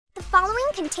following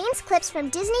contains clips from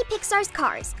Disney Pixar's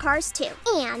Cars, Cars 2,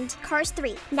 and Cars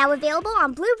 3, now available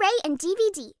on Blu-ray and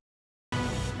DVD.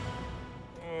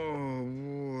 Oh,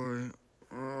 boy.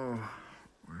 Oh,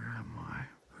 where am I?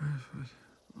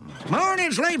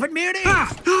 Morning, Sleeping Beauty! Boy,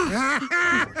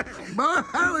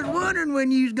 I was wondering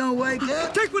when you was gonna wake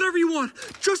up. Take whatever you want.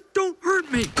 Just don't hurt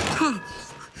me.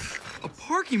 A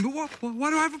parking boot? Why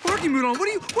do I have a parking boot on?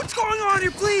 What's going on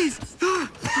here, please?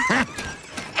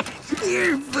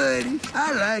 You're funny.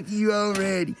 I like you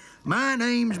already. My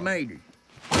name's Mater.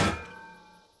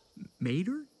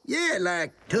 Mater? Yeah,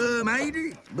 like Tuh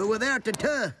Mater, but without the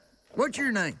tuh. What's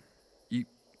your name?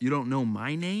 You don't know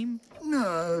my name?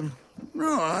 No,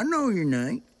 I know your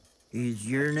name. Is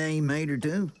your name Mater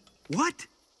too? What?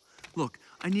 Look,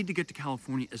 I need to get to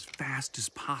California as fast as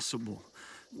possible.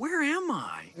 Where am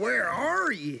I? Where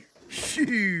are you?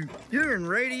 Shoot, you're in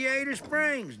Radiator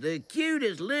Springs, the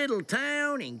cutest little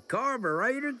town in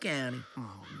Carburetor County.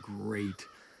 Oh, great.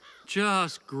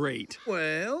 Just great.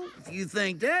 Well, if you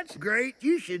think that's great,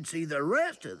 you should see the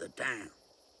rest of the town.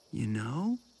 You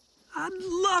know, I'd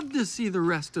love to see the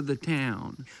rest of the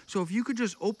town. So if you could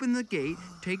just open the gate,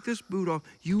 take this boot off,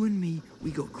 you and me,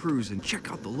 we go cruise and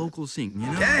check out the local scene, you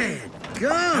know? Dad,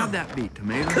 come! How'd that be,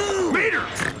 Tomato? Cool. Mater!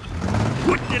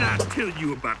 What did I tell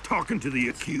you about talking to the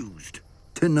accused?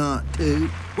 To not to.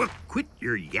 Well, quit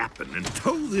your yapping and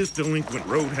tow this delinquent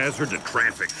road hazard to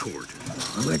traffic court.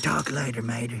 We'll talk later,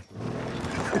 Mater.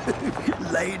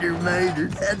 Later, Mater.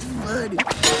 That's funny.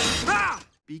 Ah!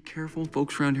 Be careful,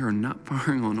 folks around here are not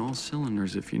firing on all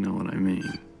cylinders, if you know what I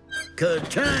mean.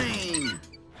 Ka-ching!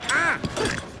 Ah!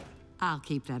 I'll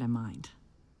keep that in mind.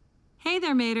 Hey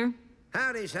there, Mater.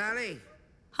 Howdy, Sally.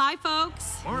 Hi,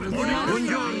 folks. Morning.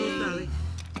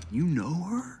 You know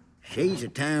her? She's a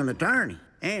town attorney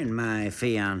and my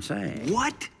fiancée.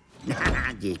 What?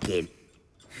 Just kidding.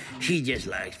 She just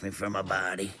likes me for my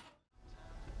body.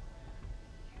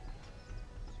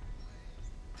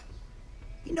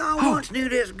 You know, I once knew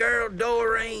this girl,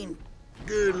 Doreen.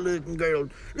 Good-looking girl.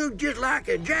 Looked just like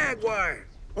a Jaguar,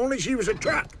 only she was a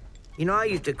truck. You know, I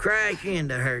used to crash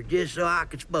into her just so I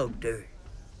could spoke to her.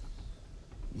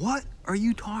 What are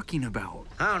you talking about?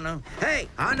 I don't know. Hey,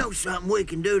 I know something we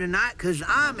can do tonight, 'cause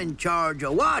I'm in charge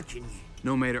of watching you.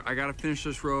 No, Mater, I gotta finish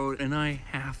this road, and I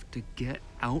have to get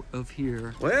out of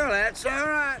here. Well, that's all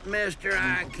right, mister.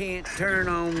 I can't turn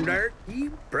on dirt.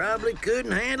 You probably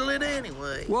couldn't handle it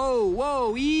anyway.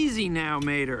 Whoa, easy now,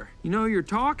 Mater. You know who you're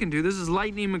talking to. This is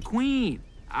Lightning McQueen.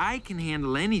 I can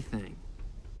handle anything.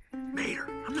 Mater,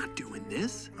 I'm not doing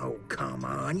this. Oh, come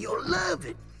on. You'll love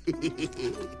it.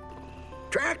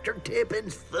 Tractor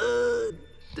tipping's fun.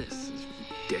 This is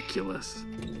ridiculous.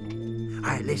 All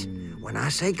right, listen. When I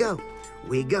say go,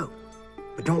 we go.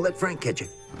 But don't let Frank catch you.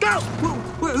 Go! Whoa,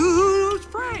 who's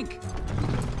Frank?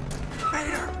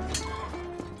 Mater!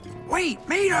 Wait,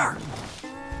 Mater!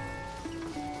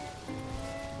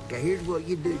 Okay, here's what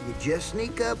you do. You just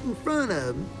sneak up in front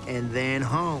of them and then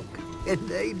honk. And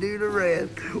they do the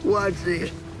rest. Watch this.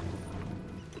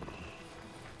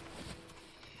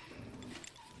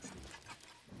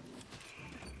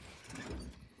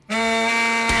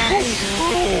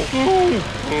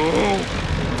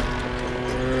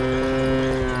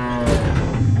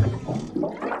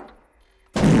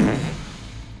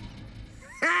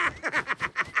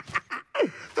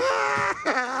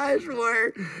 I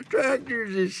swear,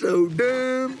 tractors is so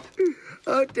dumb.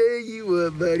 I'll tell you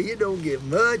what, buddy, it don't get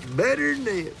much better than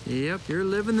this. Yep, you're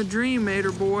living the dream,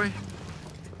 Mater boy.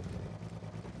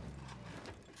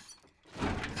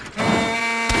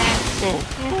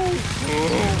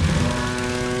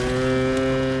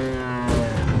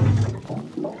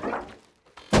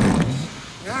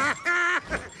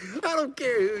 I don't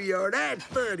care who you are. That's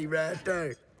funny right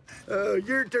there.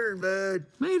 Your turn, bud.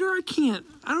 Mater, I can't.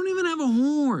 I don't even have a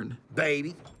horn.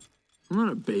 Baby. I'm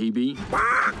not a baby.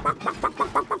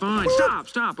 Fine,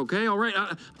 stop, okay? All right,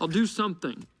 I'll do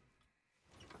something.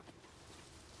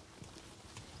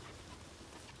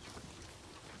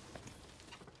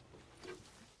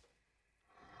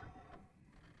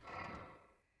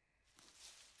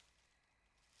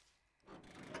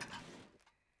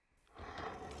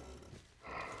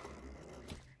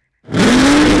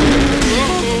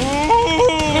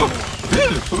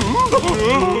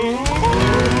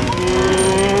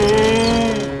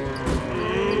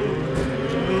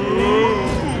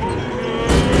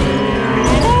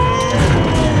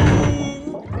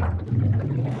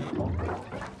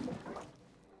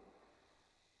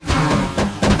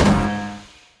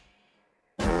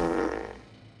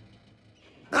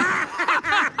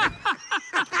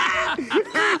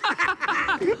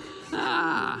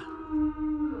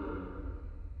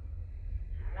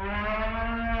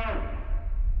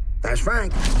 That's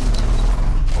Frank.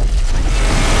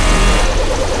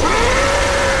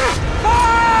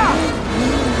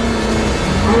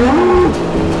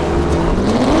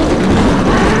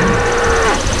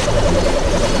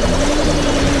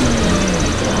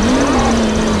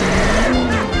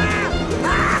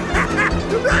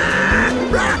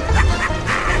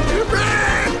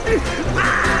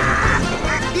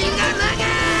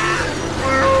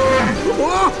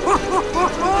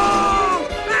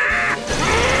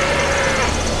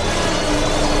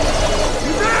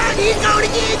 He's going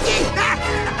to get you!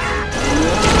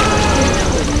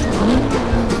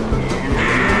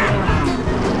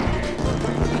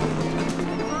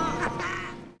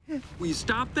 Will you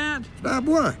stop that? Stop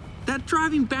what? That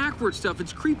driving backward stuff,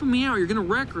 it's creeping me out. You're gonna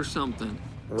wreck or something.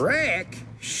 Wreck?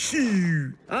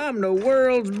 Shoot. I'm the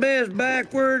world's best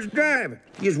backwards driver.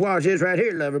 Just watch this right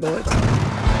here, lover boy.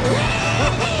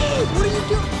 Hey, what are you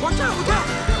doing? Watch out, look out!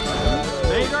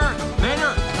 Mater! Mater!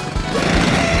 Mater!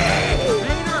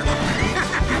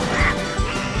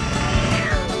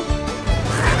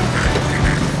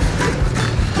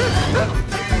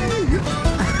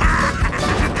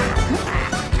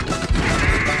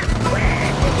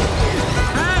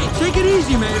 Hey, take it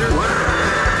easy, Mater!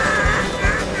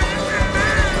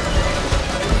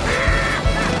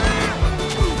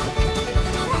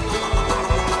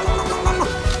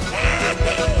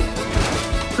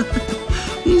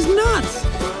 He's nuts!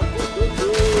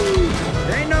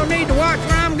 There ain't no need to watch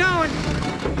where I'm going.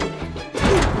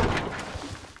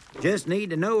 Just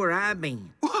need to know where I've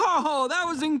been. Whoa, that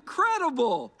was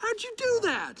incredible! How'd you do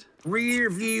that? Rear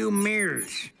view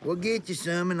mirrors. We'll get you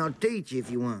some and I'll teach you if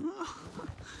you want.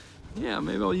 Yeah,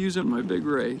 maybe I'll use it in my big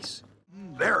race.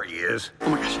 There he is. Oh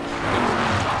my gosh.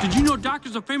 Did you know Doc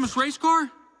is a famous race car?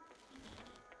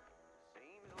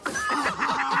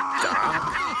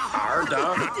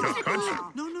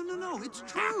 No, it's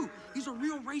true. He's a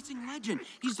real racing legend.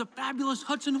 He's the fabulous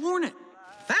Hudson Hornet.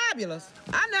 Fabulous?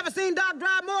 I've never seen Doc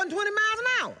drive more than 20 miles an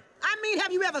hour. I mean,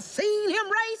 have you ever seen him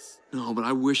race? No, but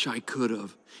I wish I could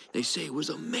have. They say it was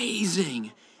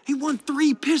amazing. He won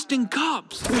 3 piston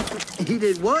cups. He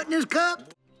did what in his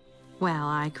cup? Well,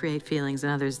 I create feelings in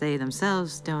others they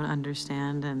themselves don't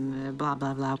understand, and blah,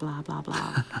 blah, blah, blah, blah,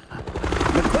 blah.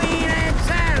 McQueen and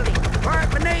Sally, part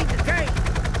beneath the train.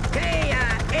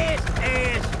 K-I-S-S-I-N-T.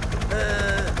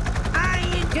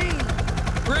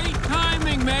 Great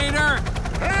timing, Mater.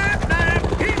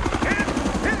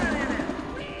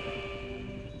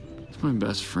 It's my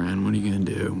best friend. What are you gonna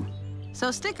do?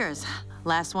 So stickers.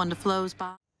 Last one to Flo's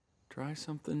box. Try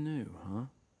something new,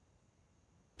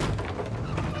 huh?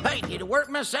 Hey, did it work,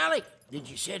 Miss Sally? Did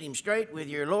you set him straight with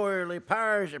your lawyerly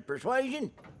powers of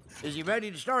persuasion? Is he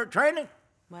ready to start training?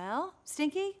 Well,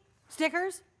 Stinky?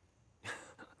 Stickers?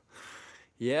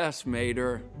 Yes,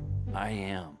 Mater. I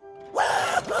am.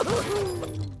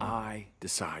 I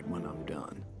decide when I'm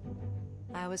done.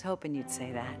 I was hoping you'd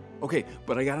say that. Okay,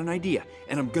 but I got an idea,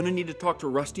 and I'm gonna need to talk to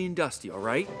Rusty and Dusty, all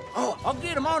right? Oh, I'll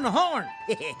get him on the horn.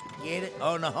 Get it?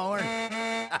 On the horn?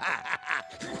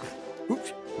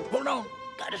 Oops. Hold on.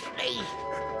 Gotta sneeze.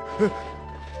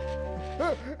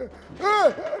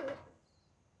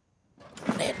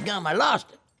 That gum, I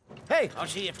lost it. Hey, I'll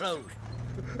see it flows.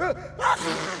 I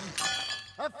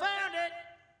found it.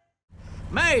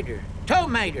 Mater, Tow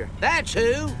Mater, that's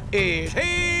who is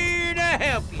here to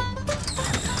help you.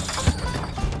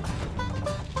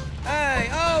 Hey,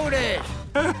 Otis.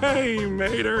 Hey,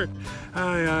 Mater.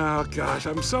 Oh, gosh,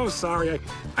 I'm so sorry.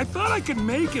 I thought I could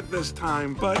make it this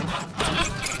time, but...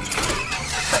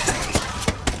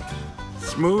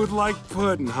 Smooth like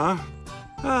pudding, huh?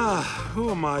 Ah, who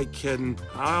am I kidding?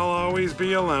 I'll always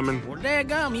be a lemon. Well,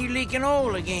 daggum, you leaking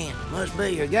oil again. Must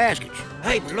be your gaskets.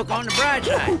 Hey, but look on the bright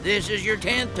side. This is your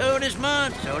 10th tow this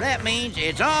month, so that means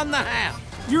it's on the house.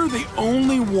 You're the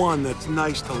only one that's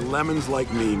nice to lemons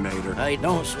like me, Mater. Hey,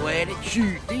 don't sweat it.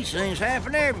 Shoot, these things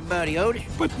happen to everybody, Otis.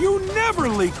 But you never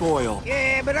leak oil.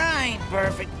 Yeah, but I ain't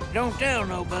perfect. Don't tell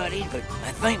nobody, but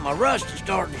I think my rust is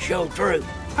starting to show through.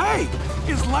 Hey,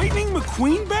 is Lightning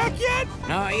McQueen back yet?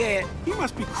 Not yet. He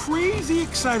must be crazy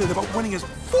excited about winning his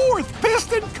 4th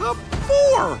Piston Cup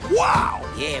 4. Wow!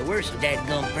 Yeah, we're so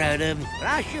dadgum proud of him. But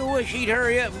I sure wish he'd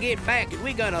hurry up and get back, because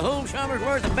we got a whole summer's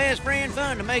worth of best friend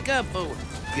fun to make up for.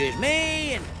 Just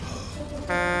me and...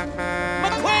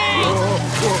 McQueen!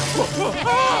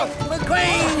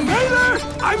 McQueen! Mater,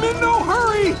 I'm in no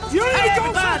hurry. You need to go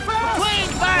so fast.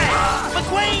 McQueen's back!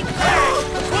 McQueen's back!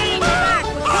 McQueen's back!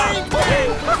 McQueen's back!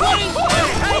 McQueen's back!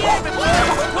 Hey,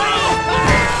 everybody! McQueen's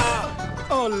back!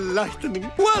 Oh,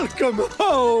 Lightning, welcome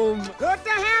home. Good to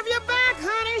have you back,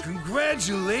 honey.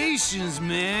 Congratulations,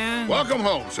 man. Welcome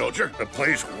home, soldier. The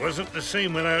place wasn't the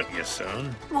same without you,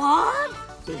 son. What?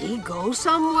 Did he go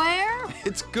somewhere?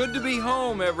 It's good to be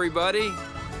home, everybody.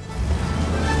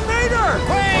 Mater!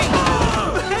 Wait!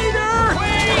 Mater! Wait!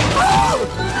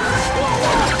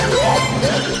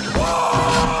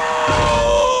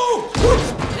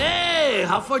 Hey,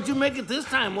 how far'd you make it this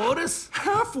time, Otis?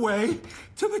 Halfway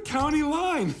to the county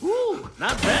line. Ooh,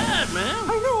 not bad, man.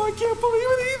 I know, I can't believe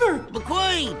it either.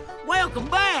 McQueen, welcome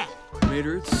back.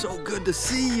 Mater, it's so good to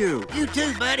see you. You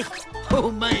too, buddy.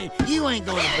 Oh, man, you ain't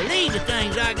gonna believe the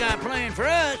things I got planned for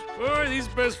us. Boy, these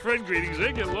best friend greetings,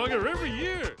 they get longer every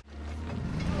year.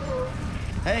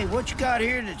 Hey, what you got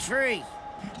here that's free?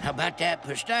 How about that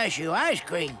pistachio ice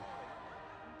cream?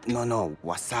 No,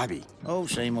 wasabi. Oh,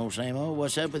 same old, same old.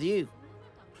 What's up with you?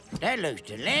 That looks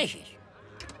delicious.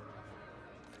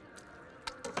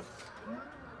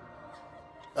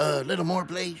 A little more,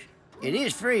 please. It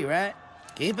is free, right?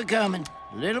 Keep it coming.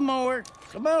 A little more.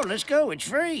 Come on, let's go. It's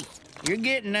free. You're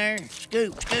getting there.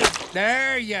 Scoop, scoop.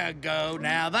 There you go.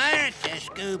 Now that's a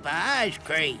scoop of ice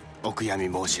cream. お悔や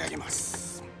み申し上げま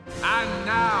す。 And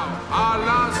now, our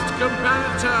last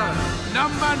competitor,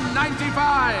 number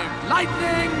 95,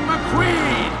 Lightning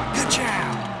McQueen. Good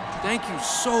job. Thank you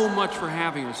so much for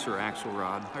having us, Sir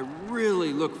Axelrod. I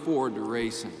really look forward to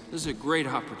racing. This is a great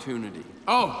opportunity.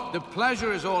 Oh, the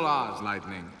pleasure is all ours,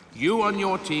 Lightning. You and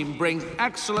your team bring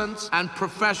excellence and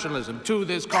professionalism to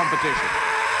this competition.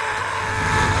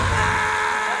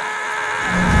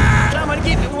 Somebody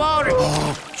get me water.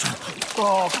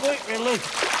 Oh, quick relief.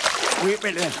 Quick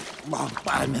relief.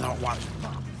 Para me don't want it.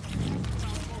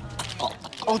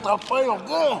 Oh, that feel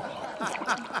good.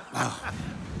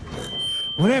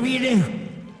 Whatever you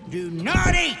do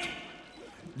not eat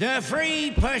the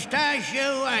free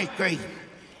pistachio ice cream.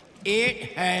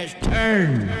 It has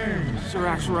turned. Sir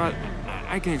Axelrod,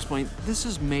 I can explain. This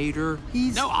is Mater.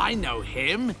 He's... No, I know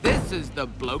him. This is the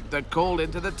bloke that called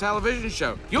into the television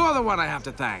show. You're the one I have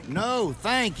to thank. No,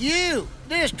 thank you.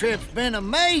 This trip's been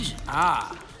amazing.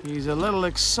 Ah, he's a little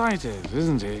excited,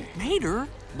 isn't he? Mater?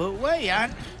 But wait,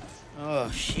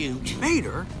 Oh, shoot.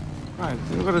 Mater? Right,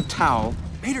 look at a towel.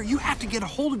 Mater, you have to get a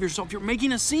hold of yourself. You're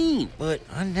making a scene. But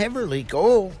I never leak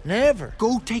oil. Never.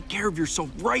 Go take care of yourself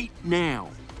right now.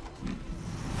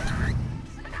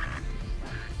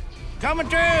 Coming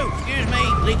through. Excuse me,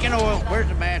 leaking oil. Where's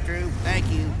the bathroom? Thank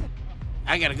you.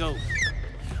 I gotta go.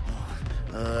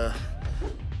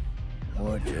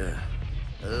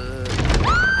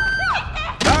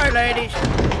 Sorry, ladies.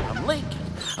 I'm leaking.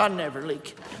 I never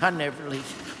leak. I never leak.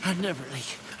 I never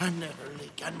leak. I never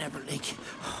leak. I never leak.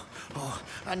 Oh,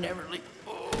 I never leak.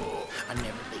 Oh, I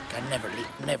never leak. I never leak.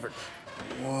 Never.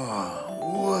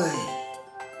 Whoa, wait.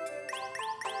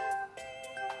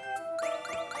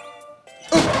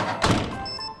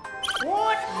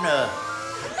 What in the?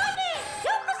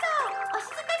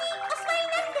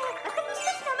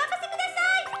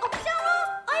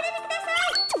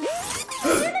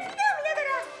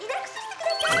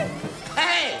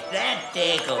 Hey, that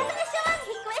tickle.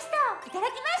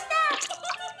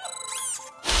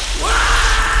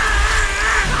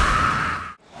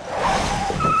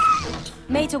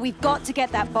 Mater, we've got to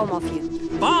get that bomb off you.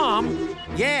 Bomb?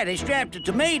 Yeah, they strapped it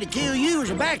to me to kill you as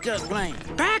a backup plan.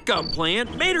 Backup plan?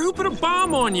 Mater, who put a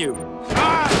bomb on you?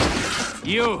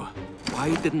 You!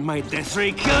 Why didn't my death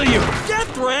ray kill you?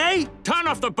 Death Ray? Turn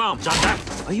off the bomb,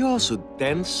 Are you also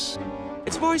dense?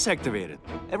 It's voice activated.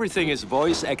 Everything is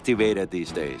voice activated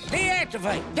these days.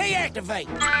 Deactivate! Deactivate!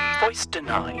 Voice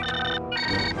denied.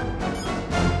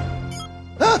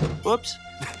 Whoops.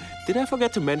 Did I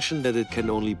forget to mention that it can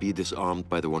only be disarmed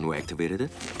by the one who activated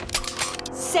it?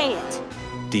 Say it.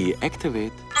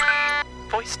 Deactivate.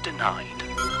 Voice denied.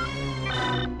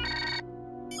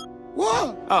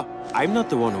 What? Oh, I'm not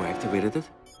the one who activated it.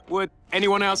 Would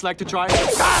anyone else like to try?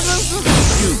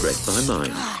 You read my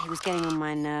mind. He was getting on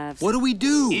my nerves. What do we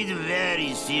do? It's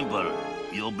very simple.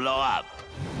 You'll blow up.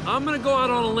 I'm gonna go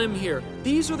out on a limb here.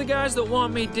 These are the guys that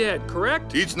want me dead,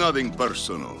 correct? It's nothing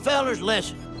personal. Fellas,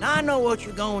 listen. I know what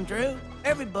you're going through.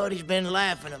 Everybody's been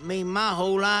laughing at me my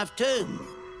whole life, too.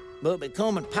 But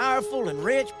becoming powerful and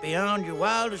rich beyond your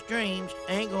wildest dreams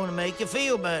ain't gonna make you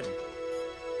feel better.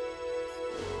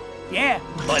 Yeah,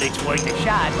 but it's worth a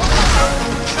shot.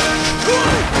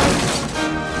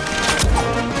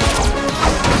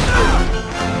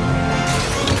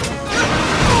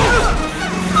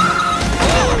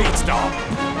 Stop.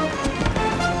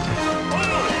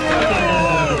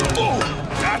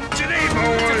 Not today,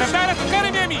 boys.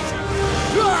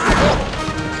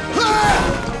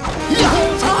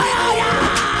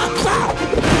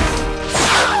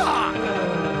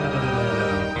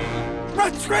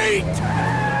 Retreat!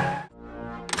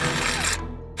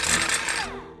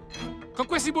 Con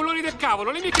questi bulloni del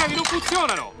cavolo, le mie chiavi non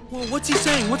funzionano! Well, what's he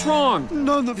saying? What's wrong?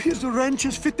 None of his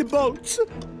wrenches fit the bolts.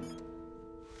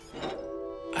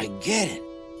 I get it.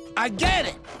 I get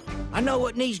it! I know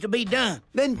what needs to be done.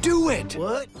 Then do it!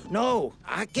 What? No,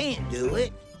 I can't do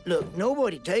it. Look,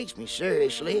 nobody takes me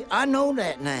seriously. I know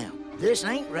that now. This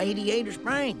ain't Radiator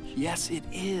Springs. Yes, it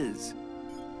is.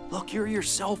 Look, you're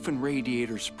yourself in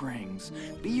Radiator Springs.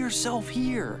 Be yourself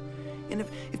here. And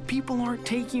if people aren't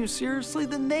taking you seriously,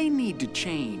 then they need to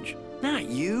change. Not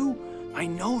you. I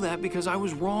know that because I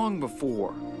was wrong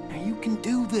before. Now you can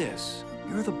do this.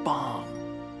 You're the bomb.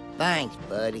 Thanks,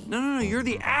 buddy. No, you're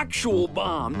the actual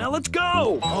bomb. Now let's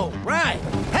go! Oh, right.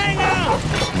 Hang on!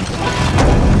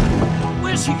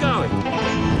 Where's she going?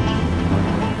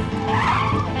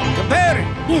 Computer!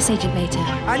 Yes, Agent Mater.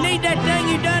 I need that thing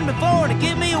you done before to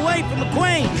get me away from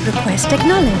McQueen. Request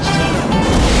acknowledged.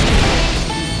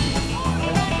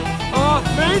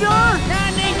 Mater? Now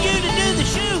I need you to do the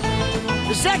shoot.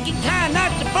 The second time,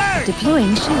 not the first.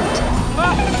 Deploying shoot.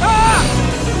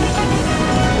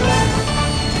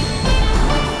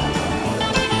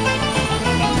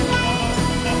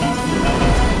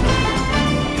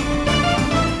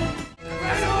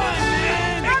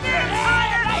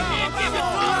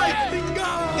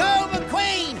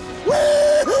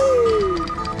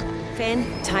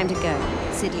 Time to go.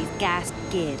 Sidley's gassed,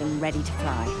 geared, and ready to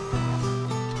fly.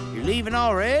 You're leaving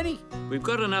already? We've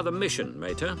got another mission,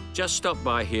 Mater. Just stop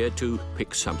by here to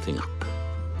pick something up.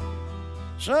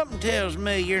 Something tells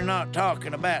me you're not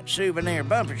talking about souvenir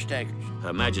bumper stickers.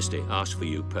 Her Majesty asked for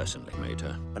you personally,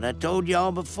 Mater. But I told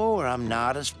y'all before, I'm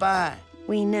not a spy.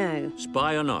 We know.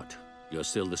 Spy or not, you're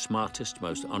still the smartest,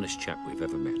 most honest chap we've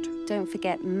ever met. Don't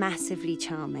forget massively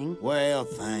charming. Well,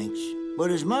 thanks. But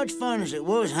as much fun as it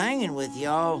was hanging with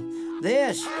y'all,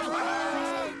 this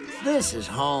is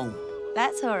home.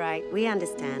 That's all right, we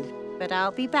understand. But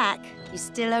I'll be back. You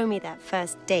still owe me that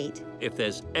first date. If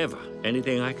there's ever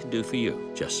anything I can do for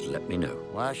you, just let me know.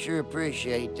 Well, I sure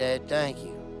appreciate that, thank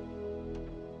you.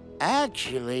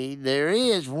 Actually, there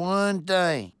is one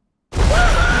thing. Whoa!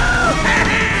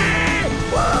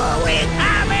 Whoa, it's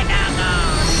coming down!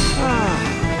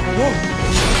 Whoa!